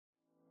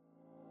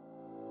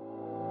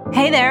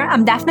Hey there,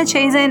 I'm Daphne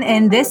Chazen,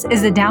 and this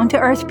is the Down to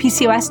Earth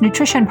PCOS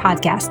Nutrition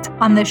Podcast.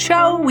 On the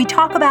show, we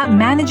talk about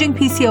managing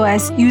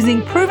PCOS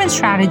using proven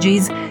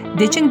strategies,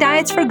 ditching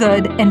diets for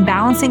good, and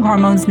balancing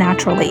hormones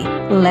naturally.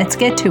 Let's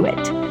get to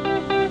it.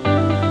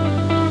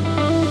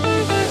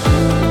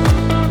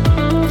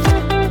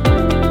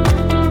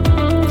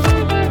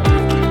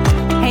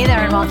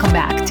 Welcome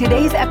back.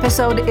 Today's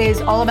episode is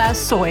all about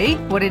soy.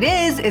 What it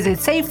is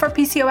it's safe for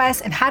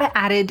PCOS and how to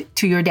add it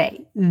to your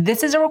day.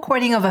 This is a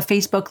recording of a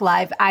Facebook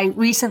Live I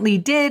recently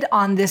did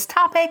on this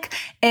topic,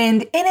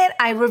 and in it,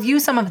 I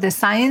review some of the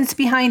science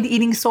behind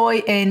eating soy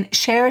and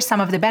share some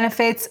of the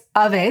benefits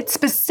of it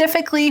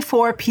specifically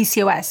for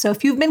PCOS. So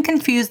if you've been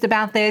confused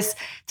about this,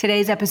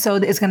 today's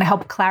episode is going to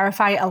help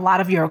clarify a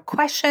lot of your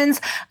questions.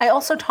 I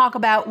also talk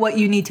about what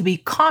you need to be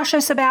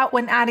cautious about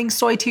when adding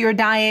soy to your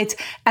diet,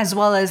 as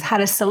well as how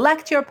to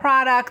select your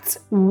products,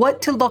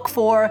 what to look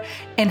for,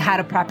 and how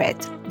to prep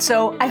it.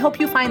 So I hope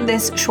you find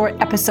this short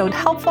episode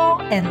helpful,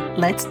 and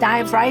let's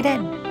dive right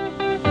in.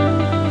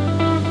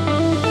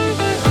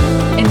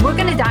 And we're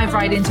going to dive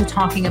right into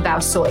talking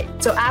about soy.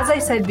 So as I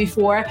said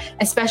before,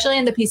 especially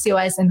in the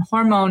PCOS and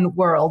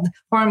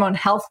hormone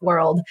health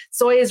world,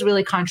 soy is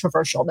really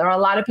controversial. There are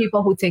a lot of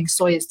people who think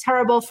soy is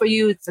terrible for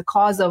you. It's the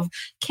cause of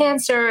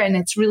cancer, and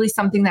it's really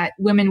something that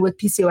women with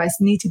PCOS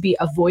need to be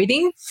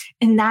avoiding.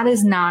 And that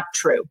is not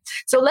true.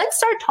 So let's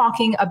start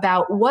talking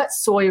about what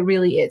soy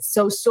really is.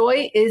 So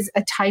soy is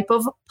a type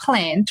of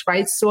plant,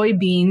 right?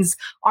 Soybeans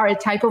are a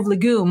type of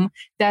legume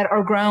that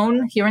are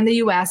grown here in the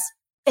US,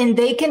 and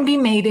they can be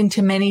made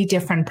into many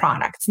different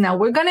products. Now,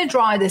 we're going to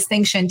draw a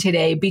distinction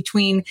today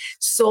between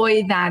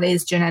soy that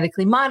is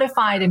genetically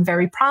modified and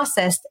very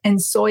processed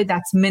and soy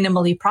that's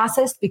minimally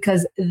processed,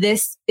 because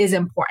this is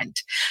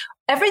important.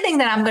 Everything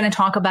that I'm going to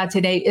talk about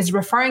today is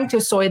referring to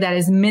soy that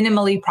is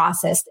minimally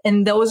processed.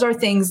 And those are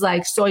things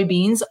like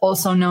soybeans,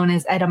 also known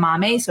as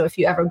edamame. So if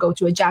you ever go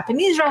to a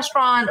Japanese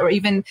restaurant or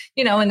even,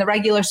 in the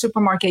regular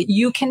supermarket,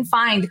 you can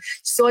find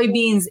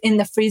soybeans in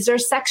the freezer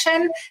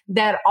section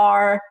that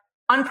are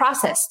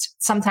unprocessed.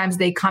 Sometimes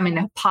they come in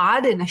a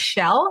pod, in a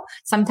shell.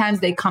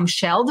 Sometimes they come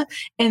shelled.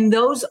 And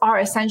those are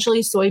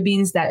essentially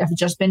soybeans that have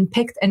just been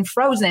picked and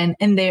frozen,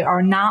 and they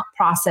are not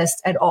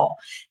processed at all.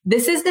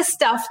 This is the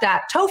stuff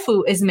that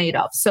tofu is made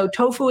of. So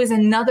tofu is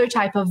another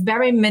type of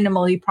very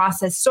minimally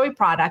processed soy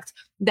product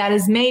that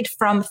is made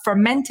from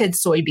fermented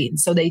soybeans.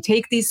 So they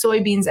take these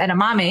soybeans,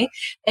 edamame,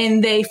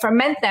 and they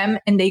ferment them,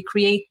 and they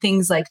create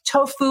things like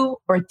tofu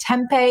or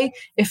tempeh.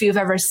 If you've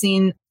ever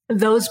seen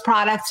those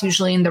products,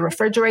 usually in the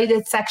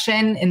refrigerated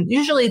section, and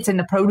usually it's in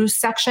the produce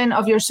section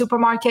of your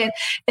supermarket.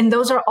 And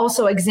those are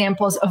also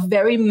examples of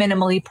very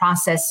minimally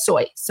processed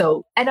soy.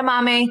 So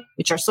edamame,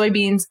 which are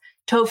soybeans,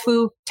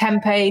 tofu,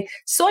 tempeh.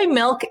 Soy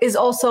milk is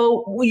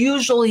also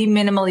usually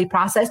minimally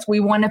processed. We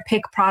want to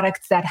pick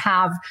products that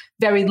have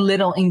very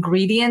little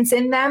ingredients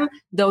in them.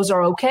 Those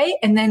are okay.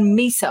 And then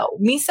miso.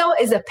 Miso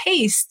is a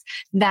paste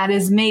that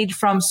is made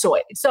from soy.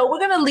 So we're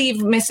going to leave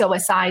miso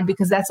aside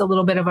because that's a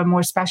little bit of a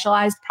more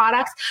specialized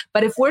product.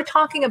 But if we're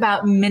talking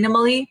about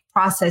minimally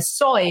processed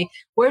soy,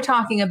 we're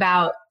talking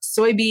about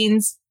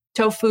soybeans,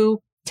 tofu,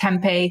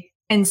 tempeh,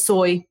 and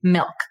soy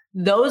milk.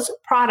 Those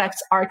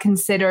products are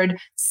considered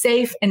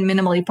safe and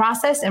minimally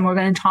processed, and we're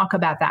going to talk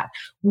about that.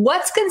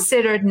 What's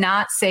considered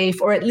not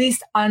safe, or at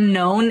least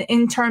unknown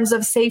in terms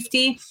of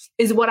safety,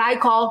 is what I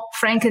call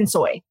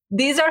frankensoy.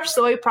 These are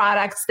soy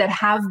products that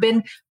have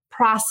been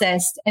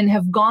processed and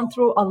have gone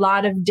through a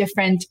lot of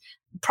different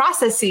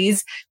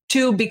processes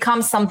to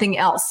become something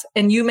else.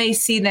 And you may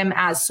see them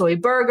as soy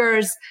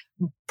burgers,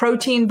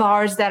 protein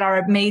bars that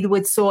are made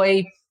with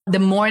soy, the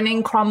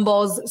morning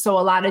crumbles. So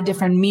a lot of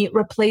different meat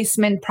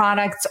replacement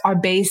products are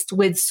based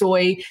with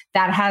soy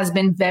that has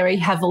been very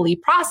heavily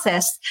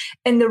processed.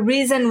 And the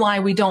reason why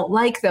we don't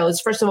like those,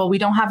 first of all, we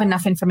don't have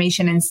enough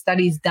information and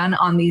studies done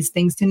on these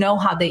things to know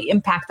how they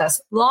impact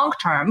us long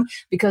term,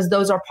 because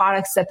those are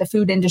products that the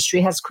food industry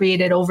has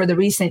created over the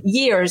recent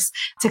years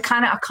to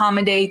kind of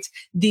accommodate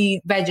the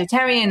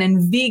vegetarian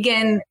and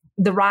vegan,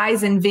 the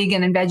rise in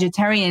vegan and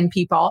vegetarian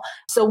people.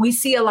 So we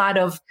see a lot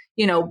of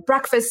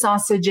breakfast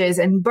sausages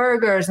and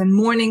burgers and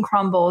morning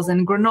crumbles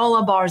and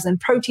granola bars and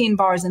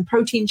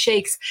protein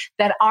shakes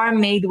that are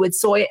made with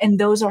soy, and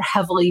those are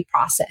heavily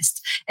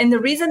processed. And the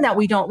reason that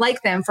we don't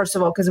like them, first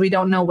of all, because we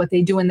don't know what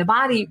they do in the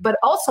body, but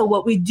also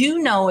what we do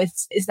know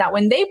is that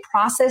when they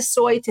process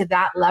soy to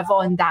that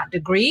level and that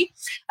degree,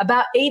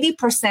 about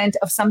 80%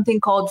 of something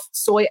called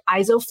soy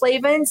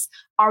isoflavones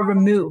are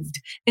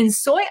removed. And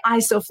soy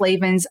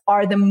isoflavones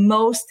are the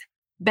most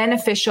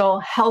beneficial,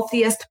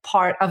 healthiest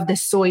part of the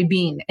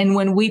soybean. And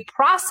when we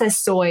process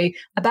soy,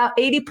 about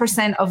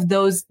 80% of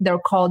those, they're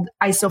called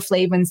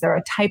isoflavones, they're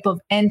a type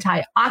of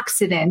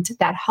antioxidant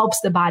that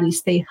helps the body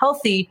stay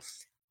healthy,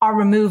 are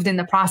removed in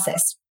the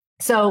process.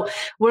 So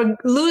we're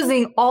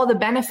losing all the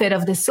benefit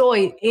of the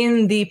soy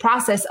in the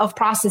process of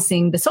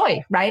processing the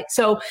soy, right?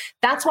 So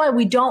that's why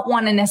we don't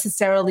want to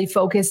necessarily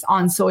focus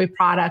on soy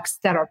products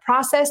that are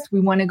processed. We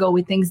want to go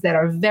with things that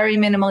are very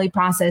minimally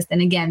processed.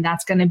 And again,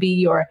 that's going to be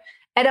your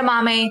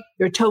edamame,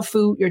 your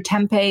tofu, your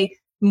tempeh,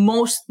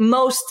 most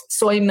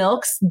soy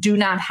milks do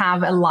not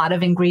have a lot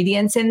of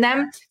ingredients in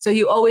them. So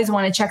you always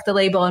want to check the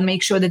label and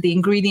make sure that the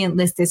ingredient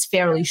list is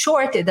fairly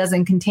short. It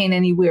doesn't contain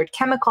any weird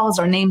chemicals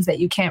or names that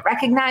you can't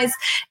recognize.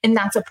 And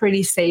that's a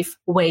pretty safe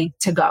way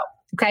to go.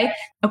 Okay.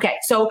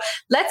 So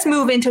let's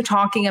move into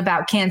talking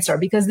about cancer,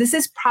 because this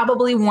is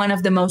probably one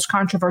of the most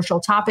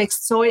controversial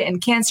topics, soy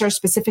and cancer,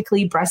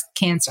 specifically breast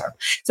cancer.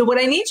 So what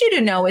I need you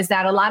to know is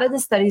that a lot of the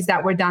studies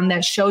that were done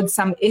that showed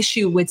some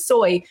issue with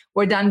soy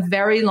were done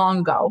very long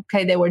ago.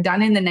 Okay. They were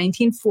done in the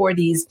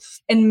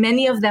 1940s, and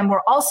many of them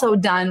were also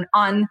done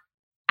on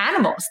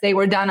animals. They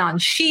were done on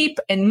sheep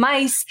and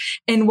mice.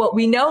 And what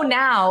we know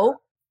now,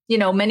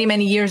 many,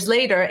 many years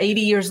later,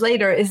 80 years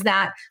later, is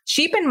that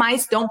sheep and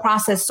mice don't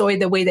process soy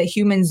the way that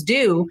humans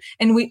do.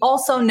 And we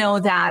also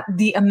know that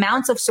the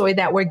amounts of soy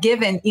that were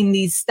given in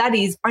these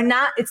studies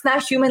it's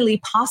not humanly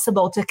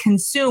possible to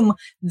consume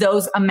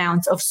those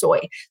amounts of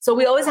soy. So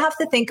we always have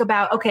to think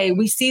about, okay,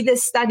 we see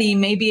this study,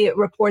 maybe it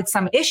reports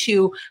some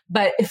issue,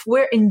 but if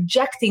we're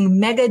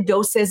injecting mega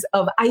doses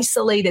of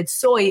isolated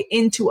soy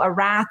into a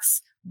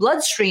rat's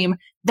bloodstream,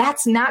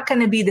 that's not going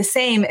to be the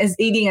same as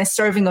eating a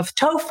serving of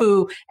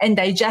tofu and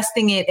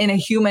digesting it in a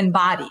human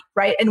body,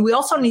 right? And we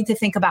also need to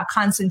think about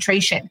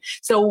concentration.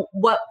 So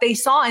what they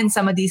saw in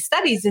some of these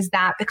studies is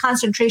that the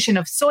concentration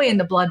of soy in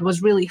the blood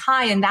was really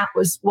high, and that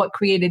was what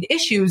created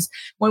issues.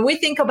 When we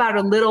think about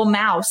a little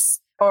mouse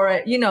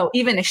or,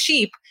 even a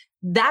sheep,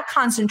 that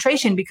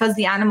concentration, because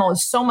the animal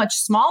is so much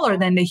smaller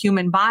than the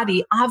human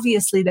body,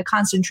 obviously the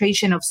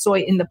concentration of soy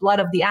in the blood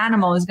of the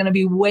animal is going to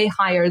be way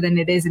higher than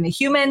it is in a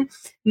human.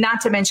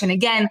 Not to mention,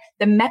 again,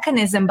 the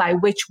mechanism by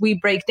which we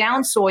break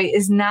down soy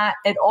is not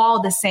at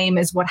all the same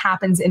as what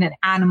happens in an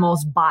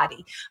animal's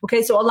body.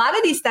 Okay, so a lot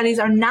of these studies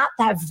are not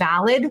that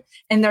valid,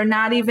 and they're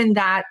not even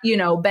that,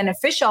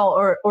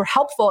 beneficial or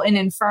helpful in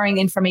inferring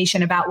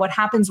information about what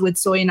happens with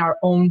soy in our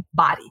own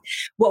body.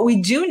 What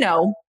we do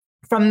know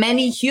from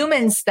many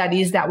human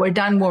studies that were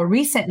done more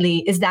recently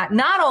is that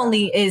not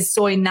only is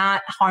soy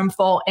not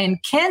harmful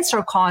and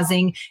cancer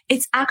causing,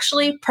 it's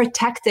actually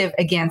protective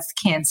against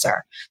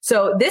cancer.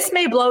 So this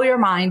may blow your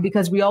mind,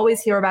 because we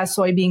always hear about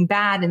soy being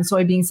bad and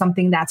soy being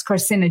something that's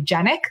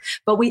carcinogenic,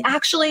 but we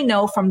actually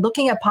know from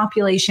looking at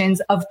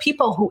populations of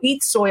people who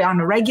eat soy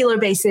on a regular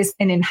basis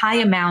and in high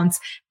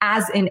amounts,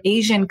 as in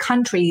Asian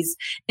countries,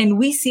 and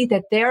we see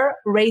that their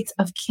rates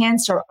of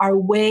cancer are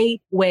way,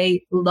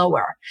 way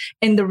lower.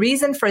 And the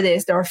reason for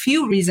this, there are a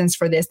few reasons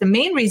for this. The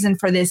main reason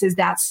for this is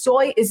that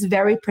soy is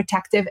very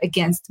protective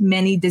against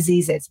many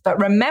diseases. But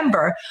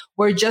remember,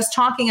 we're just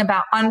talking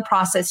about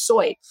unprocessed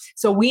soy.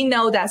 So we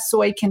know that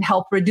soy can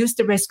help reduce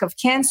the risk of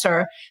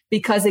cancer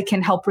because it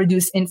can help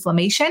reduce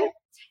inflammation.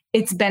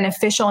 It's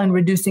beneficial in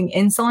reducing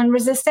insulin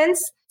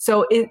resistance.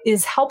 So it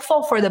is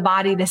helpful for the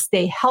body to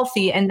stay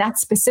healthy. And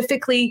that's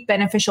specifically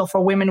beneficial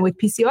for women with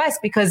PCOS,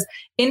 because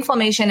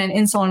inflammation and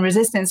insulin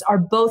resistance are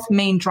both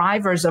main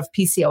drivers of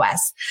PCOS.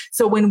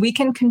 So when we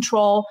can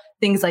control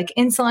things like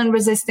insulin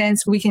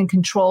resistance, we can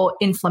control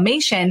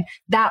inflammation,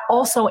 that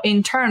also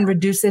in turn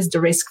reduces the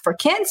risk for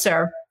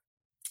cancer.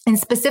 And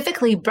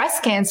specifically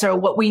breast cancer,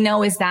 what we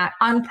know is that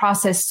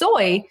unprocessed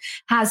soy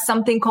has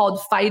something called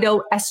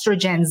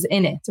phytoestrogens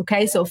in it.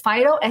 Okay. So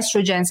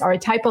phytoestrogens are a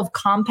type of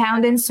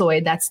compound in soy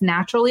that's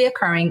naturally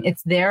occurring.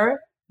 It's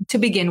there to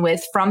begin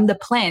with from the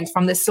plant,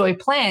 from the soy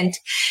plant.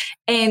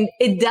 And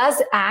it does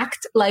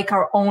act like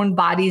our own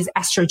body's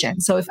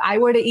estrogen. So if I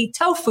were to eat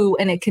tofu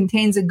and it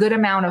contains a good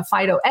amount of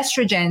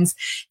phytoestrogens,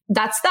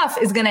 that stuff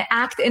is going to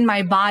act in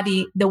my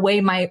body the way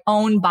my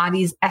own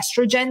body's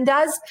estrogen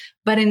does,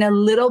 but in a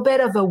little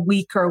bit of a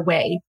weaker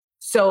way.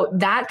 So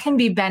that can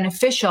be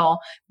beneficial,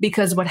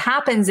 because what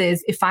happens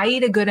is if I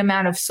eat a good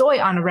amount of soy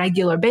on a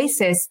regular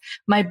basis,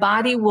 my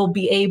body will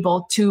be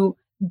able to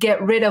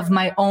get rid of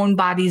my own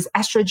body's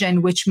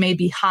estrogen, which may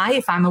be high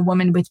if I'm a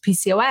woman with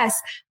PCOS,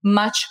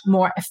 much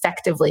more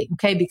effectively.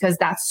 Okay. Because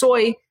that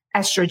soy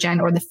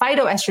estrogen, or the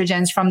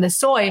phytoestrogens from the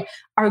soy,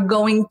 are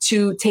going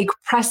to take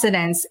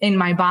precedence in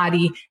my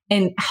body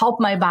and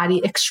help my body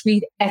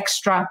excrete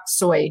extra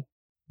soy.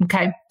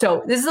 Okay.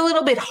 So this is a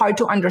little bit hard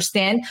to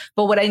understand,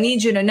 but what I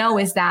need you to know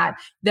is that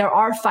there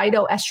are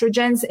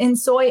phytoestrogens in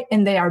soy,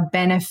 and they are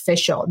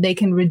beneficial. They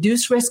can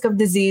reduce risk of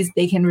disease.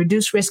 They can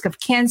reduce risk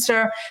of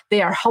cancer.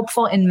 They are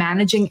helpful in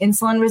managing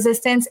insulin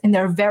resistance, and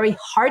they're very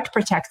heart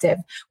protective,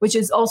 which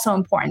is also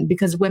important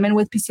because women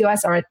with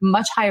PCOS are at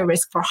much higher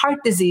risk for heart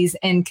disease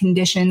and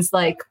conditions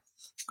like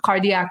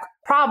cardiac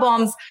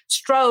problems,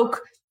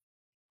 stroke,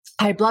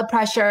 high blood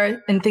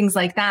pressure, and things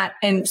like that.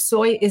 And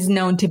soy is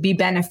known to be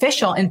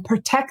beneficial and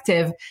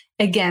protective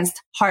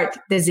against heart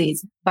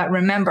disease. But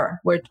remember,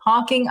 we're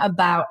talking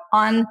about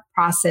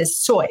unprocessed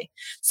soy.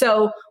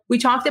 So we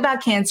talked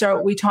about cancer.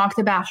 We talked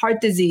about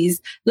heart disease.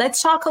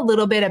 Let's talk a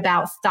little bit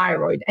about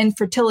thyroid and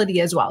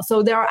fertility as well.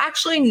 So there are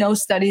actually no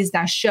studies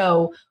that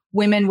show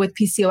women with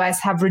PCOS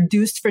have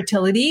reduced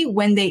fertility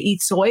when they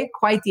eat soy.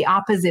 Quite the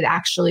opposite,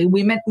 actually.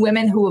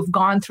 Women who have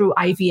gone through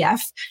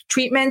IVF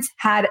treatments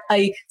had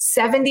a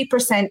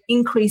 70%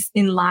 increase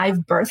in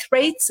live birth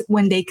rates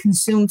when they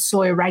consumed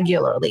soy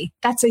regularly.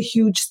 That's a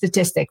huge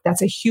statistic.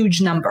 That's a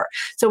huge number.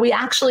 So we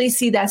actually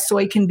see that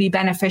soy can be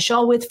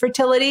beneficial with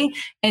fertility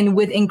and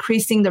with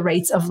increasing the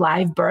rates of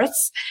live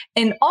births.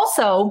 And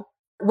also,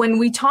 when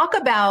we talk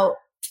about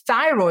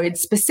thyroid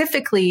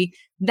specifically,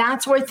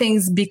 that's where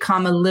things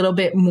become a little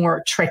bit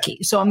more tricky.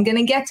 So I'm going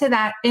to get to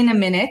that in a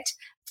minute,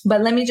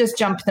 but let me just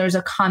jump. There's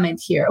a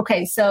comment here.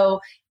 Okay, so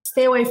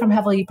stay away from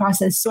heavily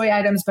processed soy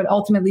items, but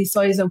ultimately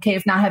soy is okay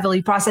if not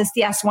heavily processed.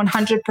 Yes,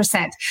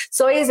 100%.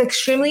 Soy is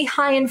extremely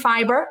high in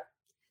fiber.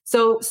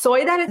 So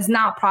soy that is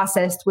not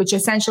processed, which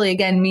essentially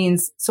again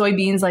means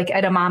soybeans like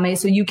edamame.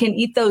 So you can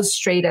eat those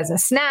straight as a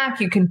snack.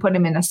 You can put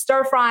them in a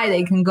stir fry.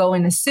 They can go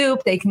in a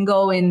soup. They can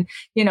go in,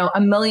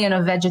 a million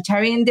of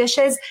vegetarian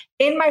dishes.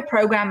 In my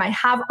program, I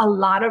have a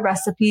lot of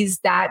recipes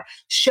that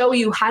show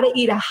you how to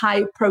eat a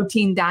high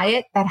protein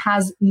diet that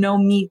has no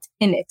meat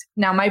in it.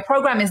 Now, my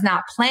program is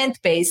not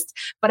plant-based,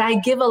 but I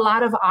give a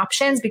lot of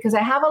options because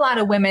I have a lot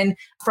of women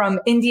from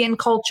Indian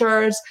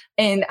cultures,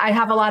 and I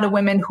have a lot of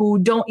women who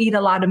don't eat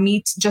a lot of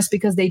meat just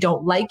because they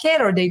don't like it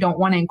or they don't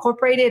want to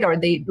incorporate it, or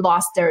they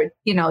lost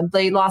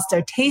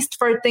their taste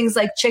for things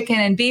like chicken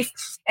and beef,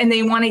 and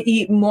they want to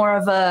eat more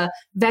of a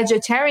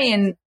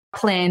vegetarian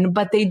plan,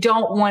 but they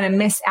don't want to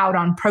miss out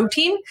on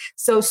protein.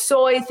 So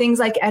soy, things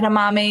like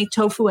edamame,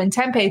 tofu, and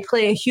tempeh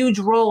play a huge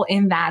role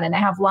in that. And I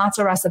have lots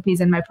of recipes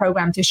in my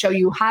program to show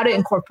you how to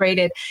incorporate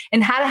it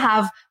and how to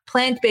have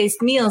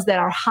plant-based meals that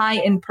are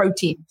high in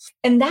protein.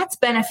 And that's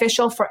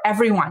beneficial for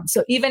everyone.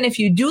 So even if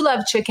you do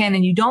love chicken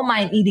and you don't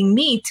mind eating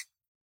meat,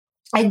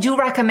 I do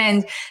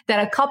recommend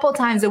that a couple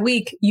times a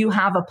week you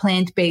have a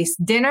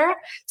plant-based dinner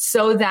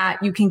so that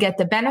you can get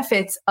the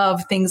benefits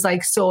of things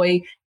like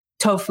soy,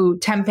 tofu,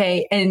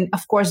 tempeh, and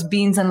of course,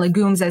 beans and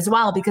legumes as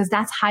well, because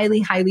that's highly,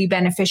 highly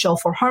beneficial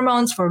for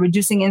hormones, for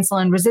reducing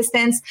insulin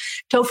resistance.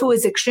 Tofu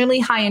is extremely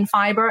high in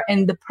fiber,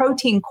 and the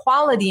protein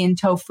quality in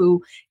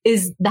tofu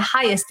is the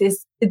highest.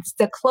 It's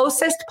the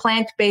closest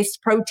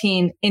plant-based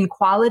protein in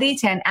quality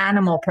to an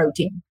animal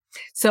protein.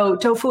 So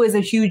tofu is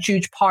a huge,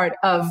 huge part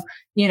of,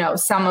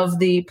 some of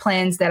the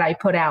plans that I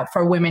put out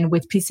for women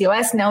with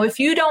PCOS. Now, if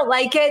you don't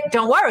like it,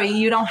 don't worry.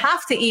 You don't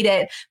have to eat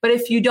it. But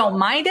if you don't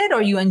mind it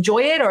or you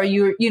enjoy it or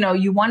you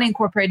want to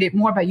incorporate it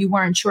more, but you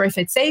weren't sure if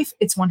it's safe,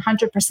 it's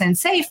 100%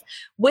 safe,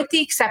 with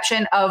the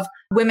exception of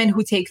women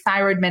who take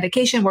thyroid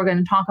medication. We're going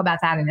to talk about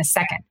that in a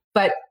second.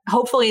 But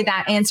hopefully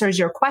that answers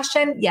your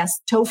question. Yes,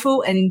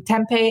 tofu and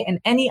tempeh and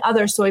any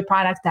other soy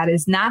product that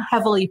is not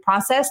heavily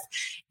processed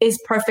is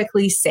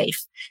perfectly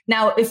safe.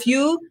 Now, if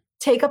you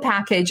take a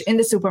package in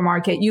the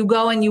supermarket, you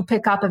go and you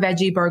pick up a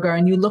veggie burger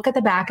and you look at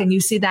the back and you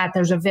see that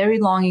there's a very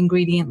long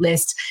ingredient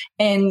list.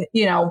 And,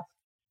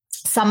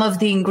 some of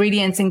the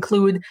ingredients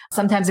include,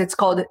 sometimes it's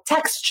called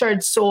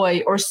textured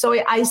soy or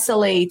soy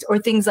isolate or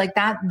things like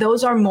that.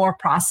 Those are more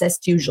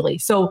processed usually.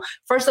 So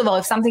first of all,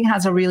 if something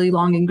has a really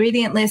long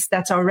ingredient list,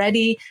 that's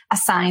already a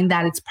sign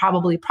that it's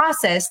probably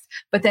processed.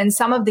 But then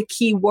some of the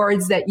key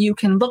words that you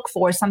can look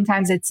for,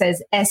 sometimes it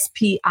says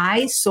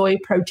SPI, soy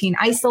protein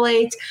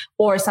isolate,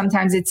 or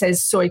sometimes it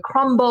says soy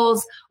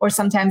crumbles, or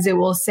sometimes it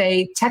will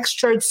say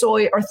textured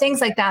soy or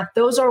things like that.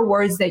 Those are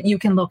words that you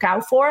can look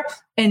out for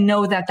and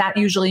know that that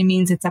usually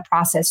means it's a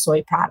processed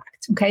soy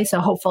product. Okay, so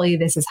hopefully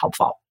this is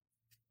helpful.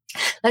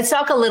 Let's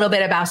talk a little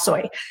bit about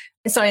soy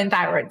and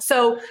thyroid.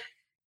 So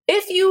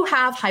if you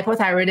have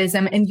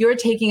hypothyroidism and you're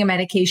taking a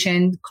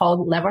medication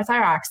called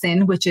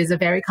levothyroxine, which is a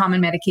very common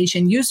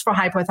medication used for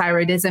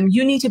hypothyroidism,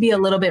 you need to be a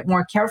little bit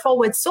more careful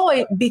with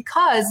soy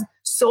because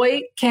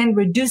soy can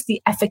reduce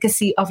the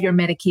efficacy of your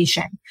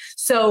medication.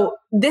 So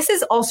this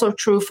is also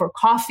true for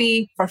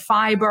coffee, for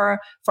fiber,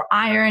 for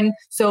iron.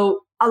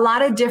 So a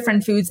lot of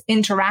different foods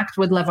interact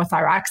with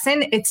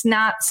levothyroxine. It's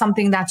not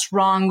something that's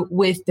wrong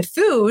with the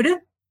food.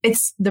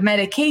 It's the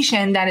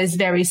medication that is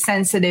very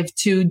sensitive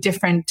to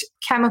different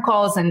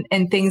chemicals and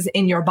things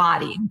in your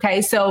body.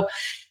 Okay. So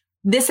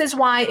this is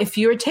why if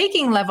you're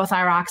taking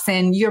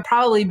levothyroxine, you're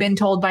probably been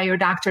told by your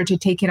doctor to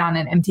take it on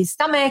an empty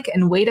stomach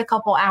and wait a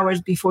couple hours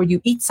before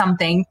you eat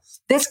something.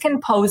 This can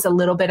pose a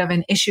little bit of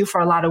an issue for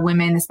a lot of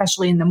women,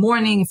 especially in the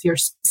morning if you're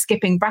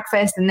skipping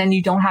breakfast and then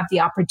you don't have the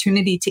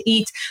opportunity to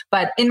eat.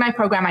 But in my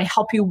program, I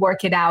help you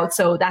work it out.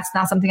 So that's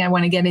not something I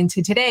want to get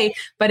into today.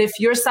 But if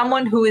you're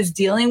someone who is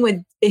dealing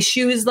with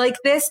issues like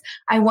this,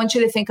 I want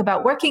you to think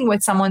about working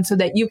with someone so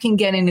that you can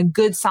get in a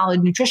good,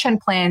 solid nutrition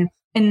plan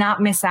and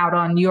not miss out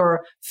on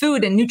your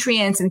food and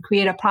nutrients and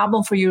create a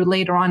problem for you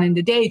later on in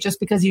the day just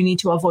because you need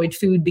to avoid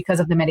food because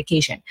of the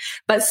medication.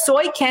 But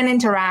soy can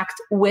interact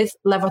with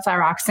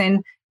levothyroxine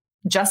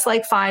just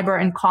like fiber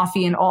and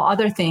coffee and all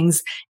other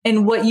things.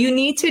 And what you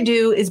need to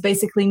do is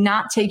basically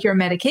not take your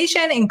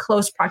medication in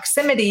close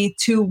proximity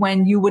to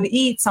when you would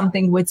eat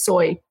something with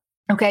soy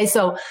Okay,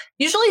 so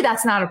usually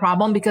that's not a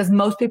problem because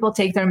most people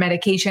take their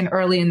medication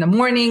early in the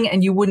morning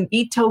and you wouldn't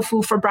eat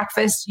tofu for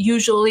breakfast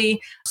usually.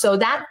 So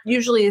that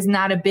usually is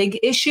not a big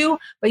issue,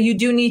 but you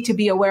do need to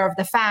be aware of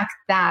the fact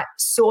that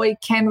soy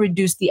can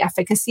reduce the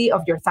efficacy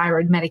of your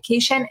thyroid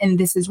medication. And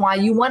this is why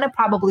you want to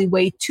probably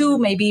wait 2,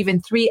 maybe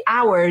even 3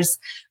 hours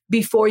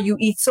before you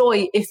eat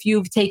soy if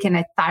you've taken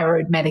a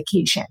thyroid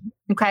medication.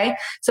 Okay,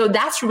 so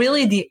that's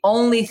really the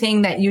only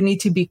thing that you need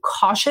to be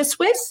cautious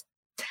with.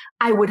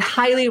 I would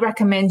highly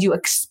recommend you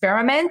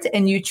experiment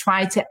and you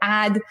try to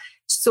add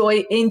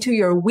soy into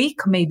your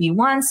week, maybe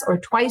once or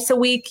twice a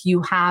week.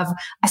 You have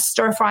a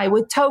stir fry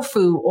with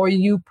tofu, or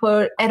you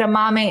put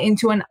edamame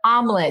into an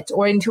omelet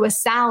or into a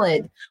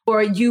salad,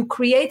 or you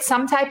create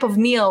some type of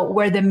meal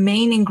where the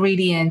main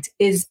ingredient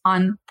is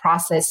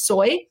unprocessed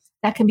soy.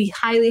 That can be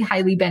highly,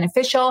 highly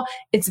beneficial.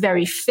 It's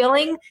very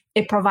filling.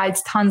 It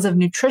provides tons of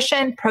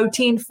nutrition,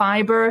 protein,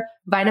 fiber,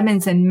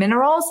 vitamins, and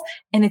minerals.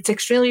 And it's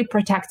extremely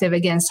protective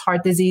against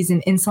heart disease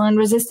and insulin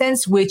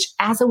resistance, which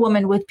as a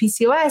woman with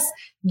PCOS,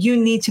 you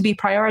need to be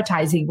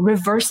prioritizing.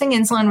 Reversing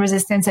insulin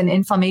resistance and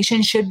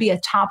inflammation should be a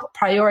top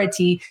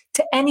priority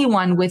to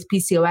anyone with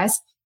PCOS.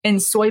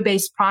 And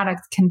soy-based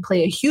products can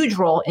play a huge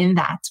role in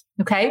that.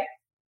 Okay.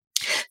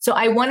 So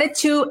I wanted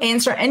to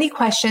answer any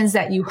questions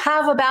that you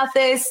have about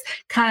this,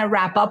 kind of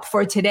wrap up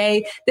for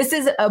today. This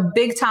is a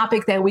big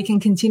topic that we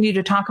can continue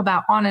to talk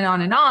about on and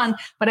on and on,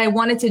 but I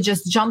wanted to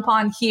just jump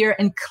on here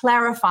and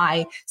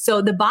clarify.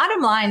 So the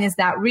bottom line is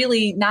that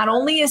really not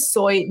only is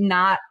soy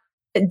not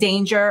a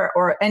danger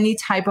or any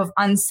type of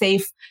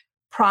unsafe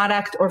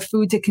product or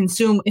food to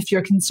consume if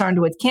you're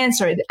concerned with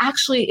cancer, it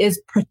actually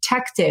is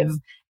protective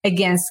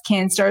against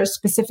cancer,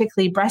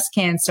 specifically breast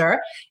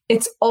cancer.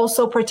 It's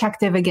also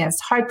protective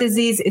against heart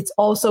disease. It's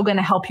also going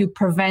to help you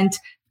prevent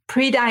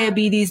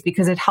prediabetes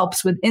because it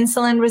helps with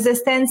insulin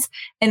resistance.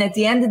 And at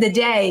the end of the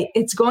day,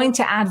 it's going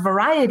to add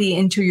variety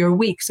into your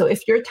week. So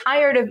if you're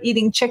tired of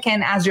eating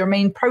chicken as your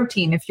main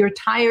protein, if you're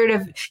tired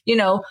of,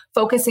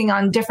 focusing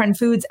on different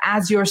foods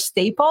as your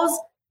staples,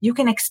 you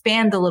can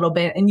expand a little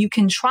bit and you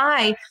can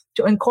try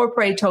to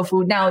incorporate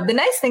tofu. Now, the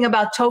nice thing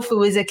about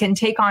tofu is it can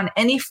take on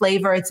any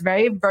flavor. It's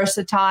very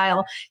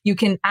versatile. You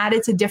can add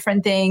it to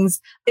different things.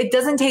 It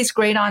doesn't taste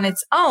great on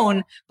its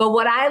own. But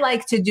what I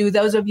like to do,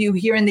 those of you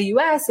here in the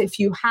US, if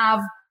you have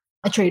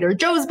a Trader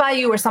Joe's by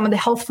you or some of the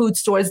health food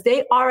stores,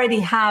 they already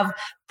have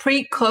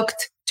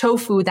pre-cooked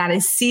tofu that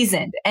is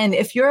seasoned. And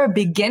if you're a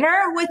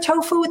beginner with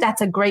tofu, that's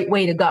a great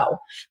way to go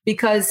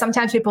because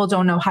sometimes people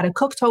don't know how to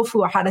cook tofu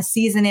or how to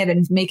season it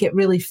and make it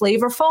really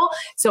flavorful.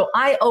 So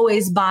I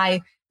always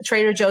buy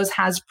Trader Joe's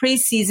has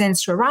pre-seasoned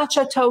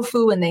sriracha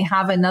tofu, and they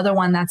have another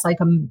one that's like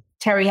a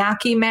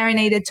teriyaki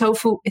marinated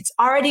tofu. It's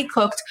already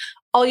cooked.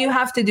 All you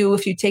have to do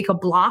if you take a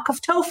block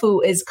of tofu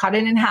is cut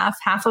it in half.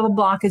 Half of a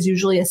block is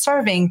usually a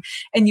serving,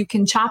 and you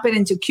can chop it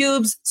into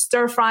cubes,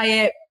 stir fry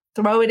it,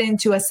 throw it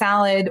into a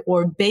salad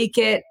or bake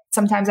it.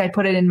 Sometimes I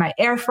put it in my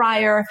air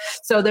fryer.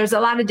 So there's a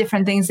lot of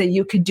different things that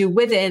you could do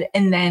with it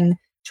and then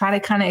try to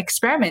kind of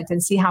experiment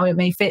and see how it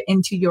may fit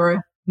into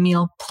your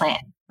meal plan.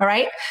 All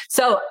right.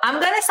 So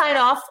I'm going to sign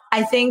off.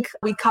 I think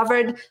we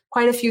covered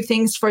quite a few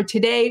things for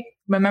today.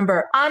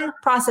 Remember,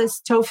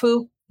 unprocessed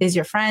tofu is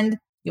your friend.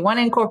 You want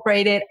to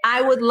incorporate it.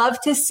 I would love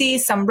to see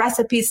some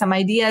recipes, some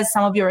ideas,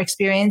 some of your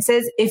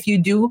experiences if you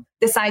do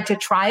decide to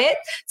try it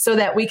so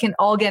that we can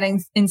all get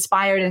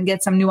inspired and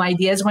get some new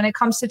ideas when it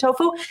comes to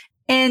tofu.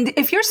 And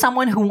if you're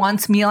someone who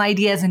wants meal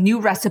ideas and new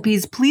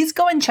recipes, please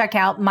go and check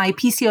out my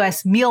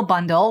PCOS meal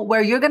bundle,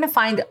 where you're going to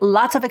find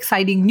lots of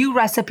exciting new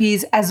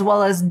recipes, as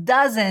well as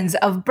dozens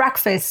of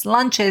breakfast,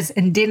 lunches,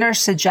 and dinner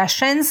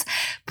suggestions,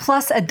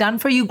 plus a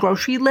done-for-you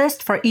grocery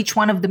list for each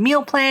one of the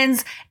meal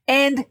plans.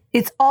 And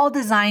it's all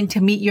designed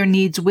to meet your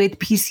needs with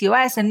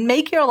PCOS and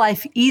make your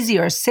life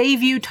easier,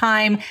 save you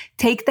time,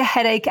 take the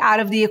headache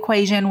out of the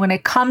equation when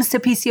it comes to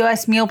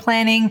PCOS meal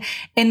planning,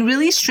 and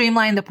really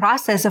streamline the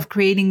process of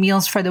creating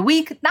meals for the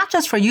week, not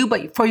just for you,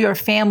 but for your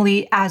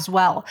family as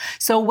well.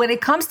 So when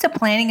it comes to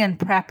planning and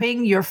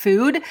prepping your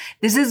food,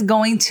 this is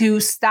going to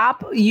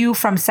stop you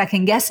from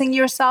second guessing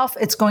yourself.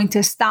 It's going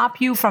to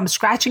stop you from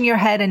scratching your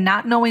head and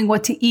not knowing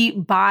what to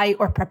eat, buy,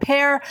 or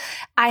prepare.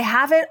 I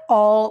have it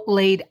all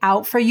laid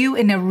out for you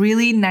in a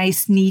really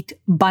nice, neat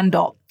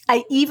bundle.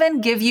 I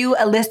even give you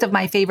a list of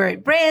my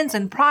favorite brands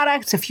and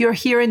products. If you're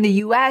here in the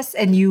US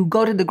and you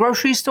go to the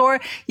grocery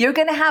store, you're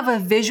going to have a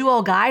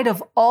visual guide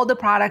of all the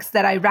products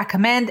that I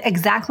recommend,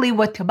 exactly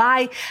what to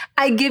buy.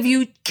 I give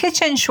you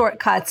kitchen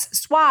shortcuts,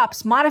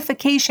 swaps,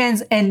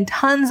 modifications, and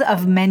tons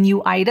of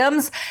menu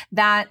items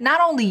that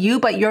not only you,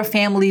 but your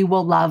family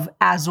will love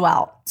as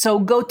well. So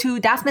go to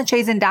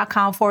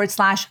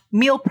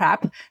daphnechazin.com/meal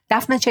prep,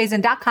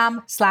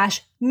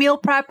 daphnechazin.com/meal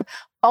prep.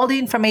 All the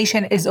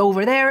information is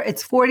over there.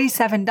 It's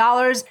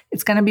 $47.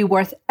 It's going to be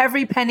worth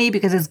every penny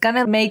because it's going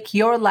to make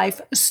your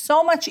life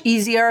so much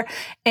easier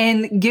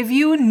and give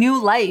you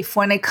new life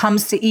when it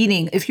comes to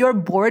eating. If you're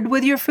bored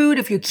with your food,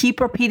 if you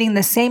keep repeating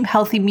the same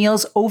healthy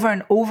meals over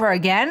and over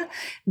again,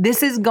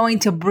 this is going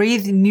to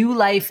breathe new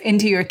life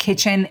into your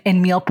kitchen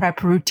and meal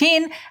prep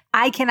routine.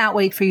 I cannot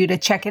wait for you to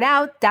check it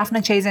out.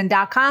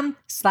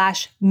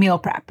 DaphnaChazen.com/meal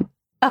prep.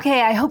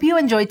 Okay, I hope you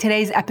enjoyed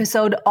today's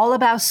episode all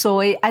about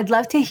soy. I'd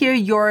love to hear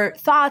your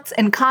thoughts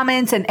and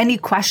comments and any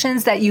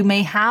questions that you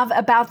may have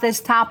about this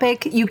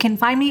topic. You can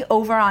find me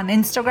over on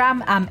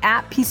Instagram. I'm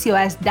at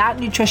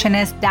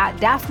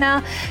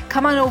pcos.nutritionist.daphna.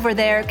 Come on over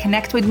there,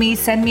 connect with me,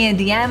 send me a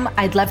DM.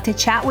 I'd love to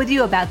chat with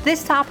you about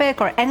this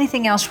topic or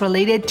anything else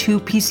related to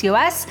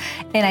PCOS.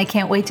 And I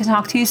can't wait to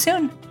talk to you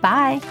soon.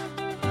 Bye.